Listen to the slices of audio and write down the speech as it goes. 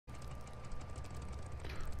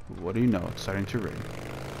What do you know? It's starting to rain.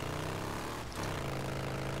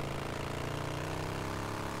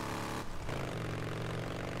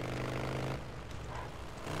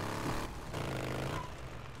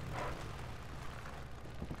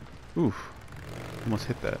 Oof. Almost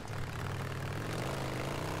hit that.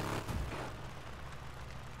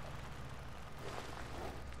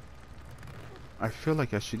 I feel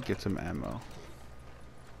like I should get some ammo.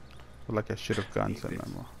 Or like I should have gotten some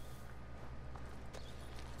ammo.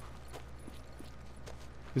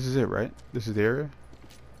 This is it, right? This is the area?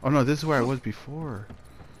 Oh no, this is where I was before.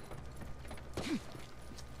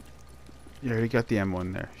 Yeah, I already got the ammo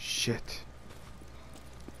in there. Shit.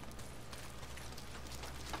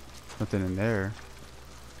 Nothing in there.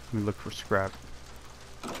 Let me look for scrap.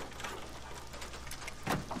 Damn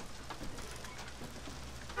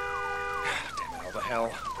it, all the hell.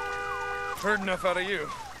 Heard enough out of you.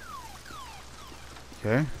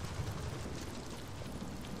 Okay.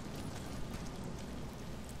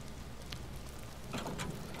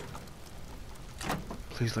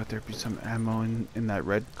 Please let there be some ammo in that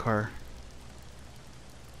red car.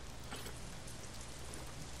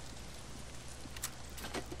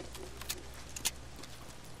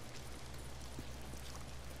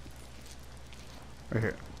 Right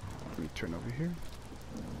here. Let me turn over here.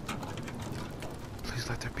 Please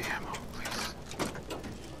let there be ammo, please.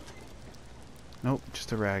 Nope,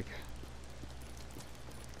 just a rag.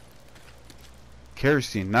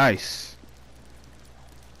 Kerosene, nice.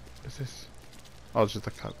 What is this? Oh, it's just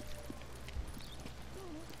a cup.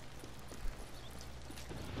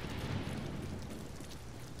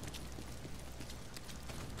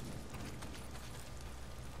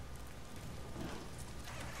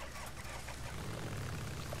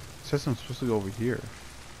 It says I'm supposed to go over here.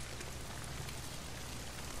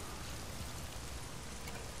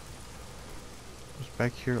 I was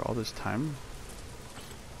back here all this time.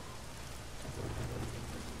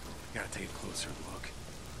 Gotta take a closer look.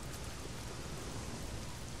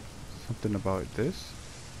 Something about this?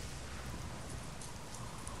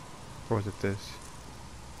 Or was it this?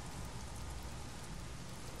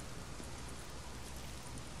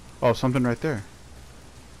 Oh, something right there.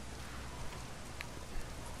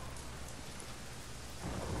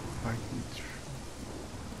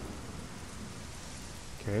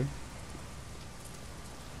 Okay.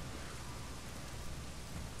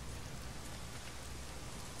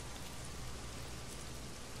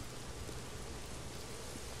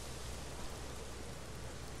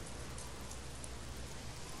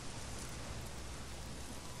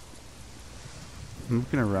 I'm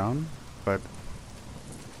looking around, but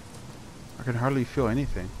I can hardly feel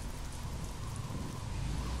anything.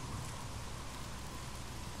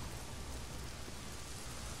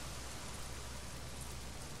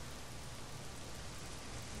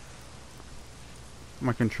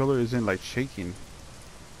 My controller isn't like shaking.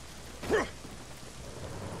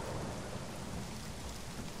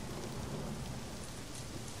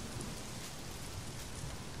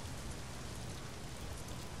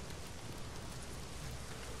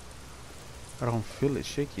 I don't feel it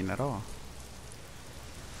shaking at all.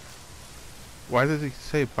 Why does it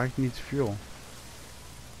say bike needs fuel?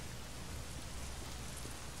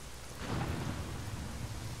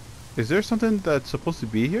 Is there something that's supposed to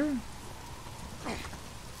be here?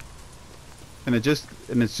 And it's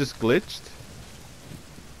just glitched?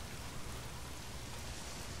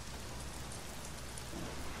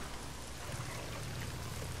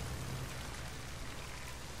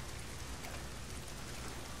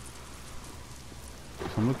 So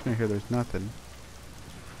I'm looking at here, there's nothing.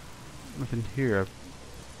 Nothing here.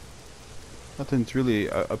 Nothing's really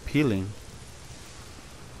appealing.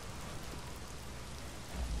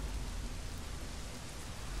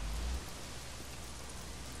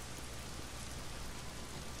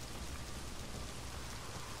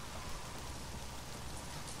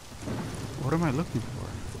 What am I looking for?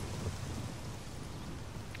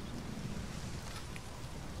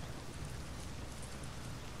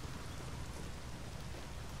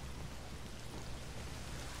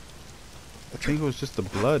 I think it was just the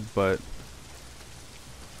blood, but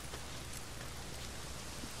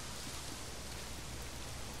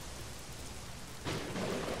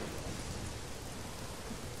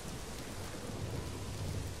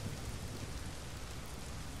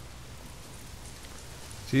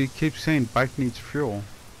see, it keeps saying bike needs fuel.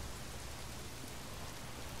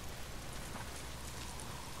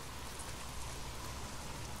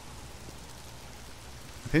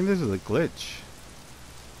 I think this is a glitch.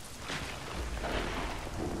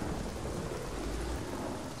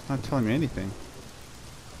 It's not telling me anything.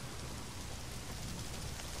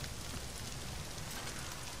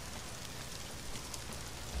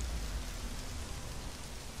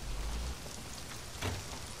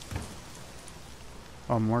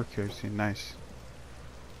 Oh, more kerosene. Nice.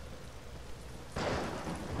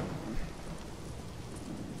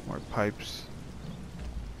 More pipes.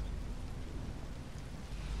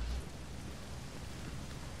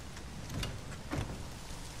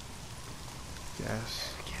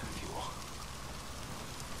 Gas. A can of fuel.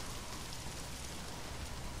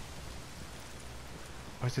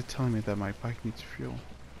 Why is it telling me that my bike needs fuel?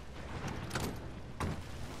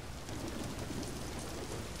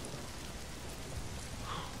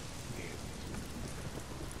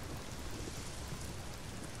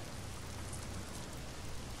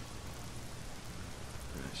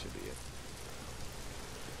 That should be it.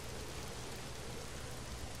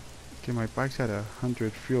 Okay, my bike's at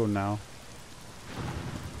 100 fuel now.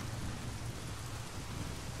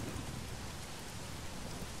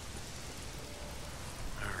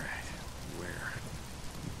 Alright, where?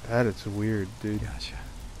 That is weird, dude. Gotcha.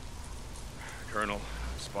 Colonel,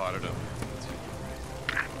 spotted him.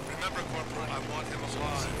 Remember, Corporal, I want him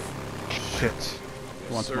alive. Shit.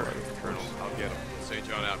 Once Sir, more. Colonel, I'll get him. St.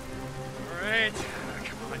 John out. Alright.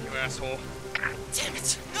 Come on, you asshole. Damn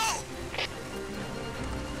it! No!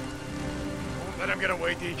 Don't let him get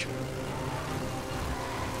away, Deej.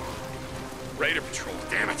 Raider patrol,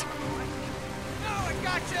 damn it. No, I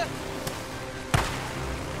gotcha!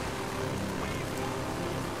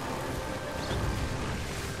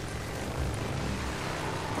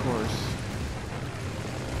 Of course.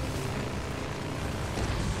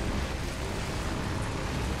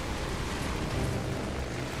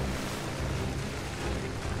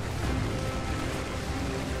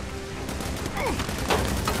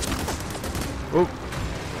 Oh.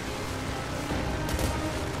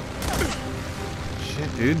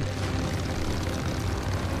 Shit, dude.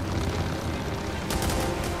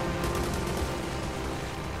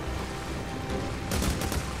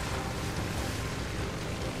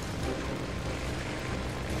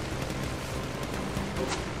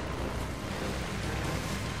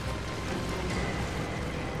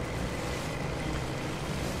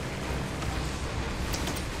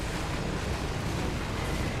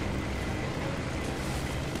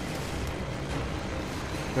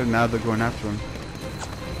 But now they're going after him.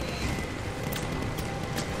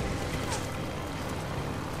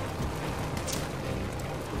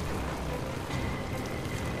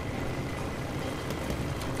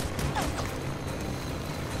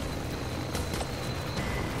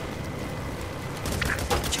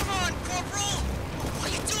 Come on, Corporal! Why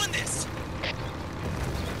are you doing this?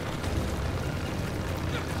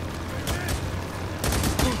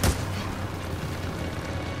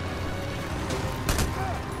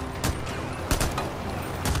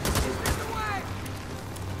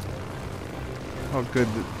 Oh good,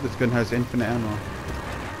 this gun has infinite ammo.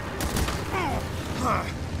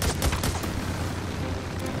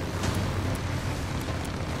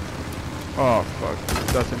 Oh fuck,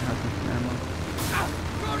 it doesn't have infinite ammo.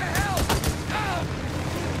 Go to hell!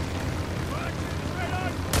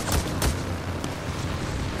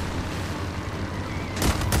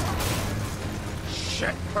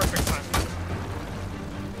 Shit, perfect time.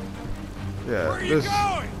 Yeah, Where are you this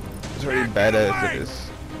going? is already bad as it is.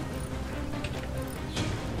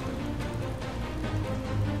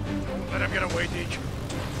 Let him get away, Deej.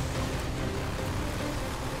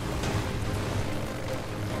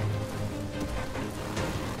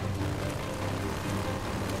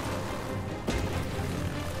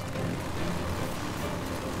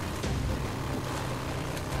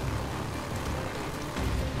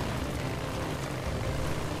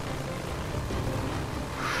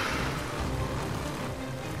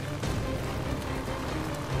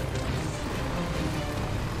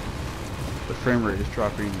 The frame rate is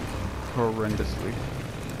dropping horrendously.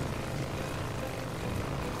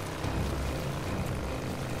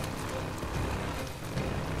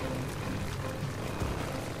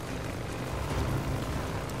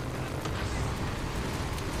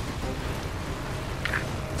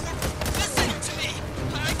 Listen to me!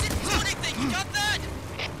 I didn't do anything, you got that?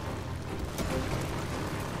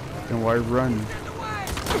 Then why run?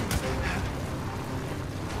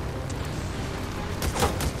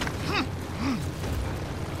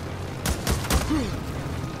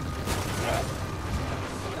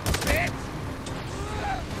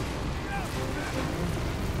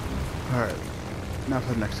 Alright, now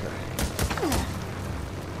for the next guy.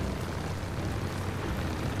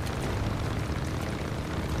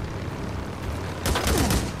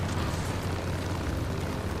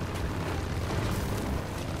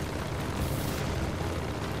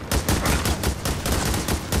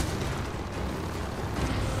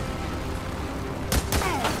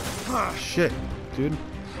 Shit, dude.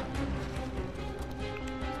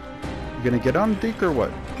 You gonna get on, Deke, or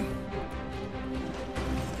what?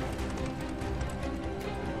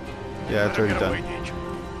 Yeah, it's already done.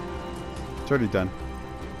 It's already done.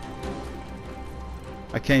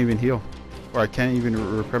 I can't even heal. Or I can't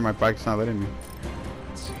even repair my bike. It's not letting me.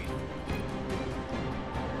 Let's see.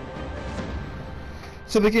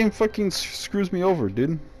 So the game fucking screws me over,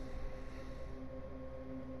 dude.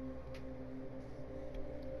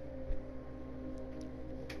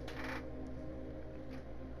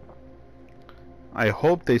 I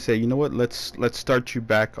hope they say, you know what, let's start you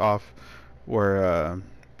back off where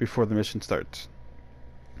before the mission starts.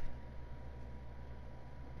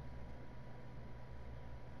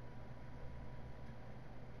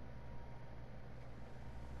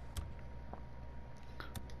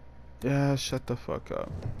 Yeah, shut the fuck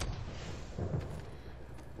up.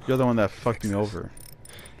 You're the one that fucked me over.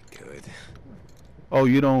 Good. Oh,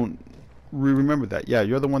 you don't remember that? Yeah,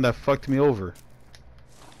 you're the one that fucked me over.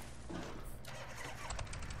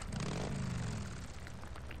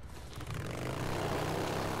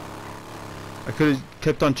 I could have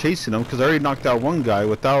kept on chasing him because I already knocked out one guy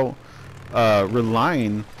without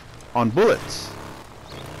relying on bullets.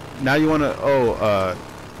 Now you want to,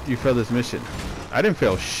 you failed this mission. I didn't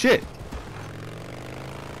fail shit.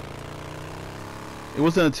 It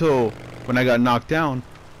wasn't until when I got knocked down,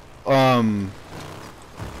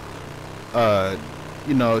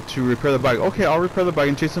 you know, to repair the bike. Okay, I'll repair the bike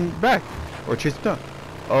and chase him back, or chase him down.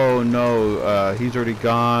 Oh no, he's already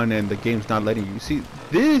gone and the game's not letting you. See,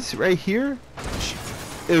 this right here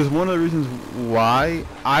is one of the reasons why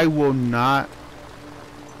I will not,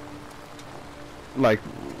 like,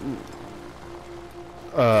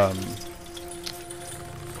 I'm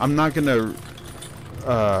not gonna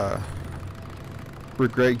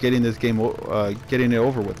regret getting this game, getting it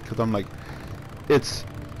over with, because I'm like, it's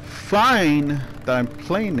fine that I'm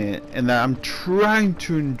playing it and that I'm trying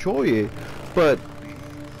to enjoy it, but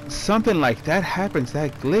something like that happens,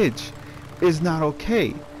 that glitch is not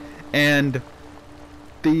okay. And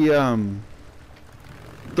the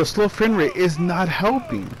slow frame rate is not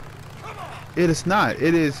helping. It is not.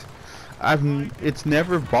 It is. It's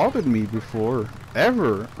never bothered me before,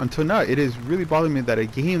 ever, until now. It is really bothering me that a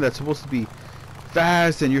game that's supposed to be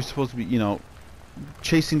fast and you're supposed to be, you know,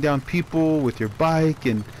 chasing down people with your bike,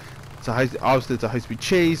 and it's a obviously it's a high-speed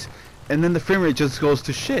chase, and then the frame rate just goes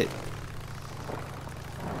to shit.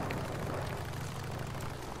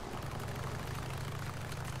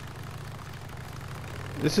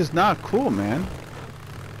 This is not cool, man.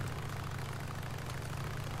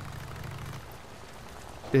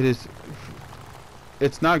 It is.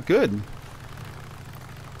 It's not good.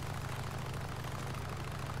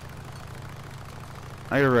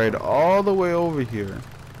 I gotta ride all the way over here.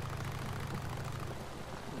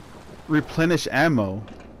 Replenish ammo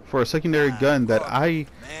for a secondary gun that Man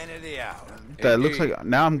of the hour. that looks like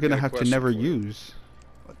now I'm gonna got a have to question never for you. use.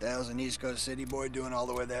 What the hell's an East Coast city boy doing all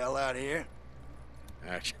the way the hell out here?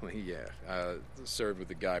 Actually, yeah. Served with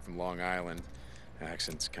a guy from Long Island.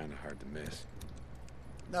 Accent's kind of hard to miss.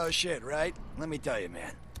 No shit, right? Let me tell you,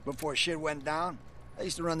 man. Before shit went down, I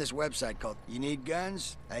used to run this website called You Need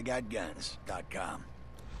Guns? I Got Guns.com.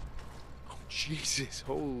 Oh, Jesus.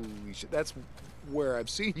 Holy shit. That's where I've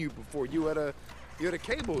seen you before. You had a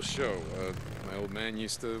cable show. My old man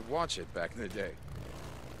used to watch it back in the day.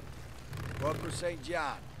 Welcome to St.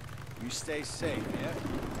 John. You stay safe, yeah?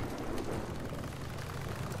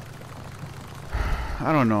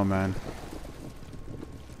 I don't know, man.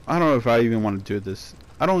 I don't know if I even want to do this.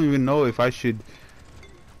 I don't even know if I should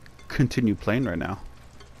continue playing right now.